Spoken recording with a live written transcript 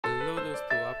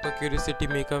आपका curiosity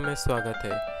maker में स्वागत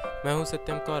है। मैं हूं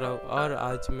सत्यम कौरव और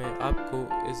आज मैं आपको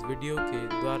इस वीडियो के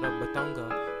द्वारा बताऊंगा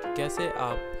कि कैसे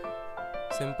आप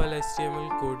सिंपल HTML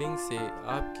कोडिंग से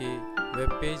आपके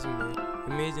वेब पेज में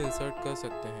इमेज इंसर्ट कर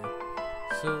सकते हैं।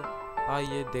 सो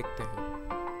आइए देखते हैं।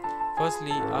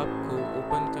 फर्स्टली आपको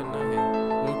ओपन करना है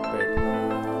नोटपैड।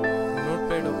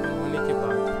 नोटपैड ओपन होने के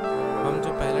बाद हम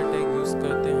जो पहला टैग यूज़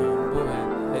करते हैं वो है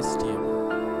HTML।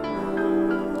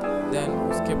 देन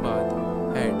उसके बाद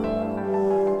हेड,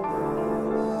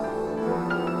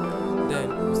 देन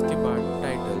उसके बाद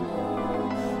टाइटल।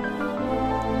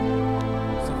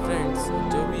 सो फ्रेंड्स,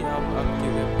 जो भी आप आपके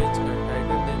वेब पेज का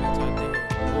टाइटल देना चाहते हैं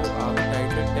वो आप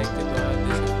टाइटल टैग के द्वारा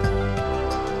दे सकते हैं।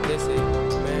 जैसे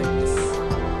मैं इस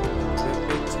वेब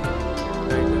पेज का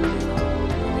टाइटल दे रहा हूँ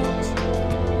इमेज।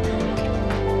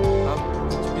 आप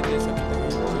कुछ भी दे सकते हैं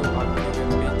जो आपके वेब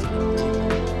पेज की थीम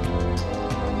है।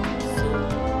 सो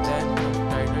देन हम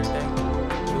टाइटल टैग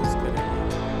यूज़ करेंगे।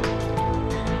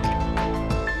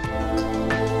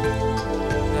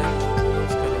 देन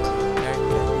यूज़ करेंगे हेड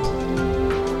टैग।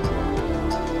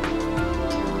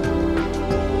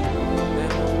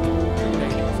 देन हम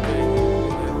टैग यूज़ करेंगे वो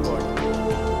है बॉडी। देन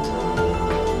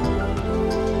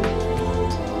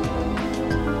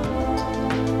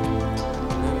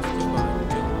उसके बाद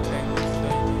जो हम टैग यूज़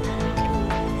करेंगे वो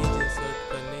इमेज इंसर्ट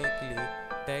करने के लिए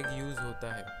टैग यूज़ होता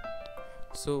है।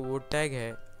 सो वो टैग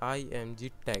है img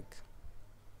tag.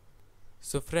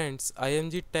 So friends,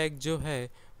 img tag जो है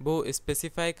वो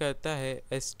स्पेसिफाई करता है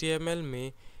HTML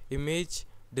में इमेज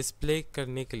डिस्प्ले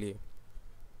करने के लिए।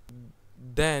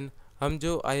 देन हम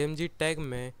जो img टैग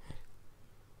में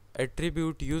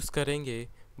एट्रीब्यूट यूज़ करेंगे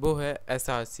वो है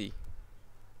src।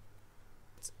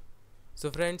 सो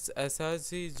फ्रेंड्स,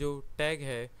 src जो टैग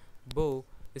है वो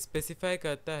स्पेसिफाई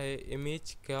करता है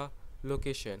इमेज का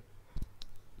लोकेशन।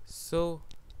 सो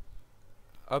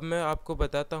अब मैं आपको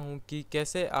बताता हूँ कि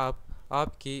कैसे आप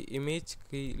आपकी इमेज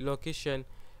की लोकेशन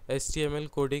HTML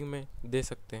कोडिंग में दे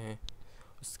सकते हैं।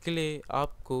 उसके लिए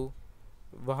आपको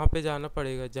वहाँ पे जाना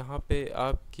पड़ेगा जहाँ पे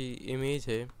आपकी इमेज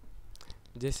है।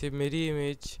 जैसे मेरी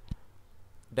इमेज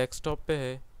डेस्कटॉप पे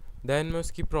है। देन मैं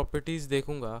उसकी प्रॉपर्टीज़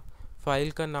देखूँगा,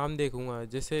 फ़ाइल का नाम देखूँगा।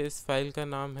 जैसे इस फाइल का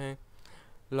नाम है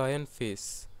लॉयन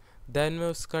फेस। देन मैं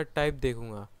उसका टाइप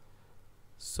देखूँगा।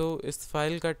 सो इस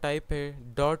फाइल का टाइप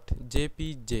है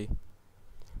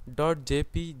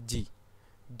 .jpg।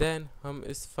 देन हम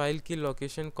इस फाइल की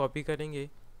लोकेशन कॉपी करेंगे।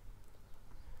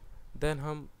 देन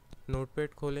हम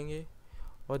नोटपैड खोलेंगे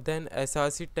और देन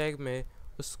src टैग में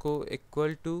उसको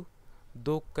इक्वल टू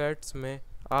 2 कैट्स में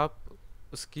आप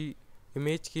उसकी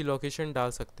इमेज की लोकेशन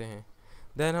डाल सकते हैं।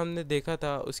 देन हमने देखा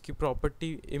था उसकी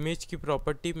प्रॉपर्टी, इमेज की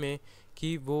प्रॉपर्टी में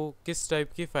कि वो किस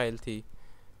टाइप की फ़ाइल थी।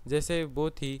 जैसे वो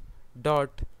थी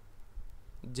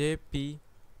 .jpg।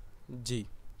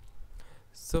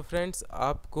 सो फ्रेंड्स,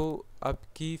 आपको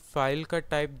आपकी फ़ाइल का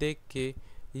टाइप देख के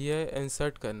यह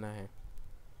इंसर्ट करना है।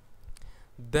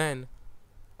 देन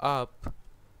आप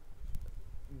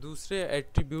दूसरे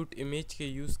एट्रीब्यूट इमेज के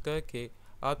यूज़ करके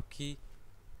आपकी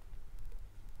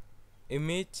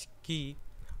इमेज की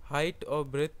हाइट और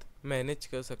ब्रेथ मैनेज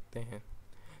कर सकते हैं।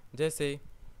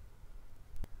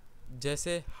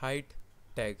 जैसे हाइट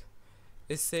टैग,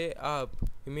 इससे आप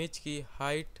इमेज की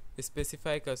हाइट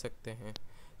स्पेसिफाई कर सकते हैं।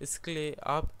 इसके लिए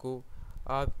आपको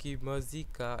आपकी मर्ज़ी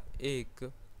का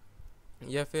एक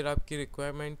या फिर आपकी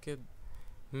रिक्वायरमेंट के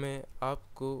में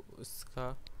आपको उसका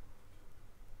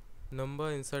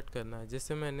नंबर इंसर्ट करना है।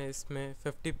 जैसे मैंने इसमें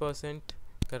 50%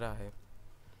 करा है।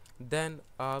 देन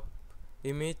आप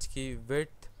इमेज की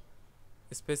विड्थ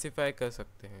स्पेसिफाई कर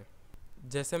सकते हैं।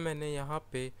 जैसे मैंने यहाँ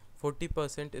पे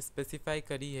 40% स्पेसिफाई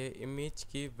करी है इमेज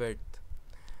की विड्थ।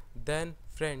 देन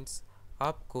फ्रेंड्स,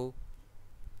 आपको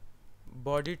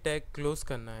बॉडी टैग क्लोज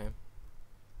करना है।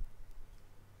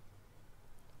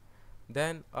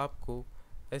 देन आपको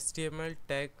HTML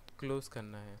टैग क्लोज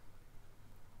करना है।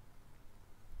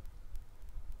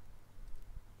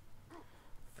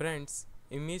 फ्रेंड्स,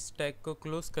 इमेज टैग को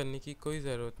क्लोज करने की कोई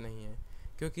ज़रूरत नहीं है,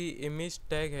 क्योंकि इमेज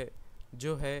टैग है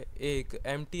जो है एक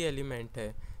एम्प्टी एलिमेंट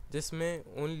है जिसमें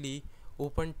ओनली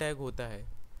ओपन टैग होता है।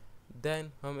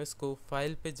 देन हम इसको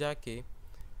फाइल पे जाके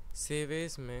सेव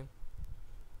एज में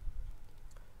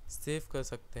सेव कर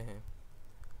सकते हैं।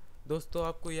 दोस्तों,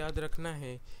 आपको याद रखना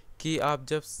है कि आप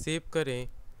जब सेव करें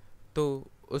तो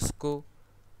उसको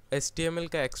HTML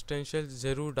का एक्सटेंशन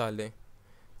ज़रूर डालें।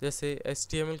 जैसे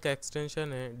HTML का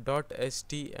एक्सटेंशन है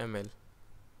 .html।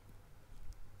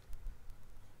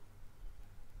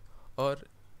 और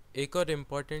एक और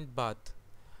इम्पॉर्टेंट बात,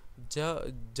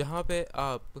 जहाँ पे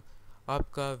आप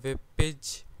आपका वेब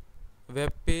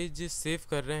पेज सेव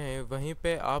कर रहे हैं वहीं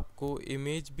पे आपको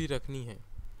इमेज भी रखनी है।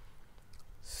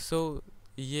 सो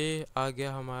ये आ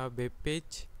गया हमारा वेब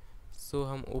पेज। सो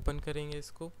हम ओपन करेंगे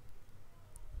इसको।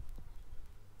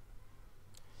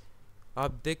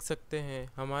 आप देख सकते हैं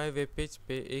हमारे वेब पेज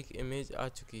पे एक इमेज आ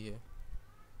चुकी है।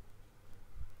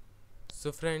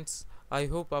 सो फ्रेंड्स, आई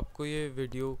होप आपको ये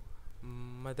वीडियो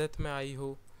मदद में आई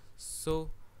हो। सो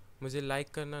मुझे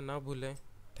लाइक करना ना भूलें।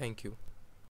 Thank you.